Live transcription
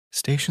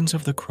Stations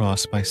of the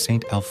Cross by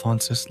Saint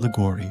Alphonsus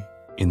Liguori.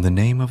 In the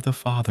name of the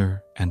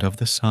Father, and of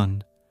the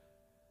Son,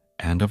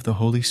 and of the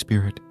Holy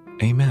Spirit.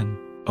 Amen.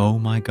 O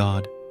my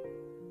God,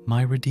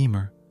 my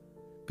Redeemer,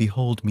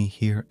 behold me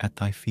here at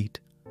thy feet.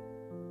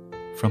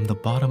 From the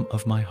bottom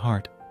of my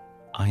heart,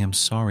 I am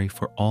sorry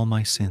for all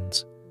my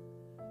sins,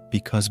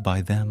 because by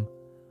them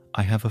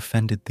I have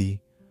offended thee,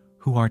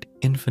 who art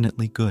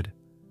infinitely good.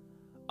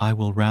 I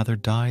will rather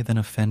die than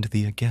offend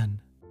thee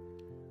again.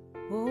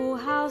 Oh,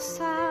 how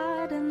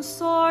sad and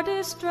sore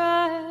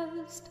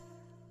distressed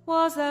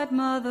was that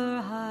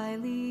mother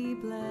highly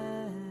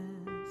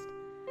blessed,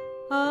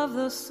 of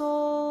the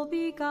sole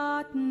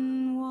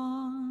begotten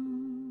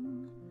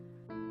one.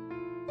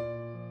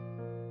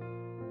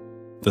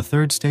 The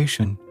third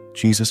station,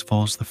 Jesus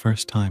falls the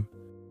first time.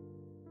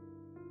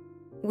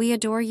 We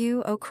adore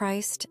you, O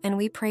Christ, and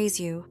we praise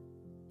you,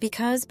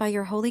 because by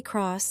your holy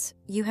cross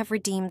you have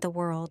redeemed the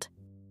world.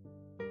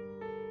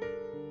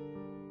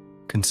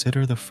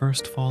 Consider the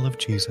first fall of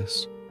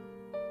Jesus.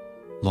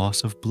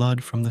 Loss of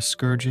blood from the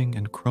scourging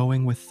and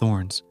crowing with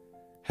thorns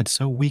had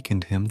so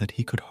weakened him that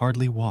he could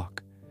hardly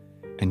walk,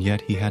 and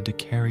yet he had to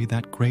carry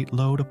that great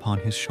load upon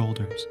his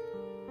shoulders.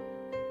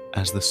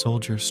 As the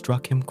soldiers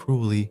struck him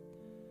cruelly,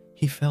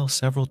 he fell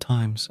several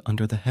times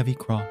under the heavy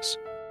cross.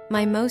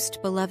 My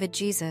most beloved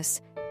Jesus,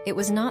 it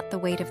was not the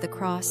weight of the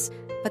cross,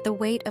 but the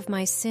weight of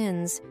my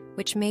sins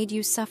which made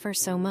you suffer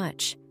so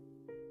much.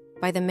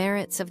 By the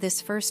merits of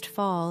this first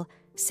fall,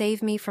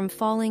 save me from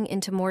falling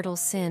into mortal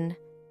sin.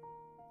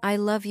 I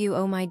love you,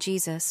 O my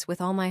Jesus,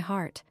 with all my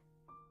heart.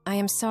 I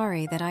am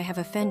sorry that I have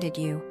offended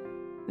you.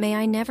 May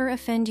I never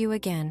offend you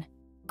again.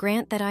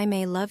 Grant that I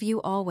may love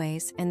you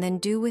always, and then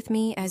do with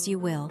me as you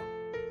will.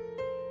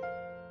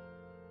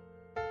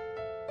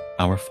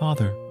 Our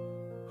Father,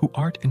 who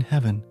art in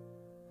heaven,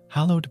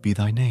 hallowed be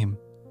thy name.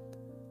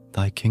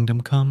 Thy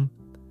kingdom come,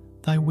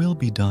 thy will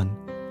be done,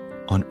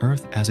 on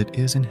earth as it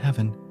is in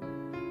heaven.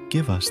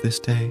 Give us this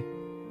day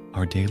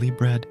our daily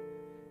bread,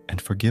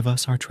 and forgive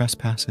us our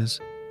trespasses,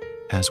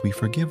 as we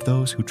forgive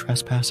those who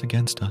trespass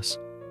against us.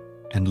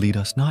 And lead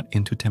us not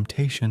into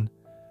temptation,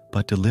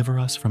 but deliver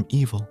us from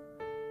evil.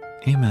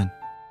 Amen.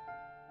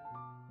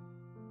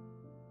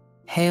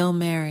 Hail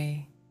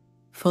Mary,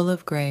 full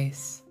of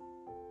grace,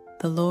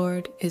 the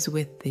Lord is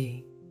with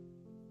thee.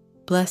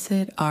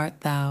 Blessed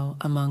art thou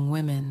among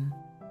women,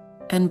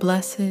 and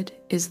blessed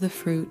is the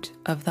fruit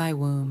of thy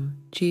womb,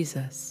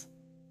 Jesus.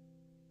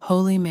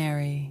 Holy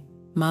Mary,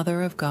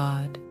 Mother of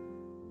God,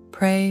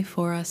 pray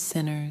for us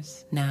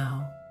sinners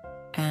now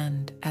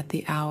and at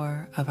the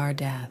hour of our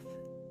death.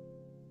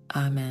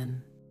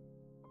 Amen.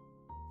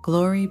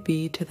 Glory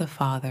be to the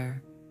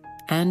Father,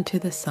 and to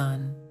the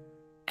Son,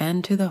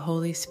 and to the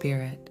Holy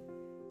Spirit,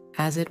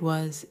 as it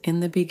was in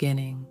the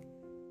beginning,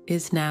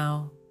 is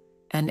now,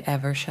 and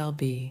ever shall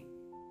be,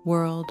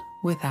 world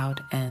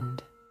without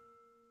end.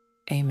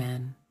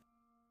 Amen.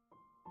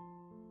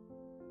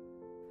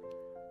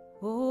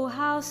 Oh,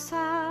 how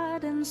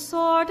sad and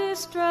sore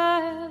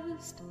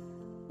distressed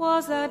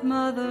was that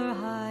mother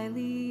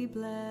highly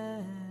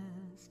blessed,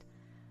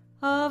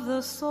 of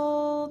the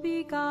sole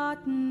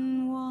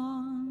begotten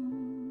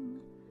one.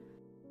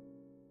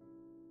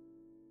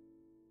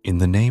 In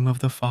the name of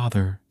the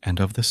Father, and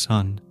of the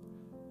Son,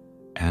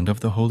 and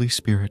of the Holy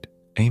Spirit.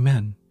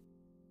 Amen.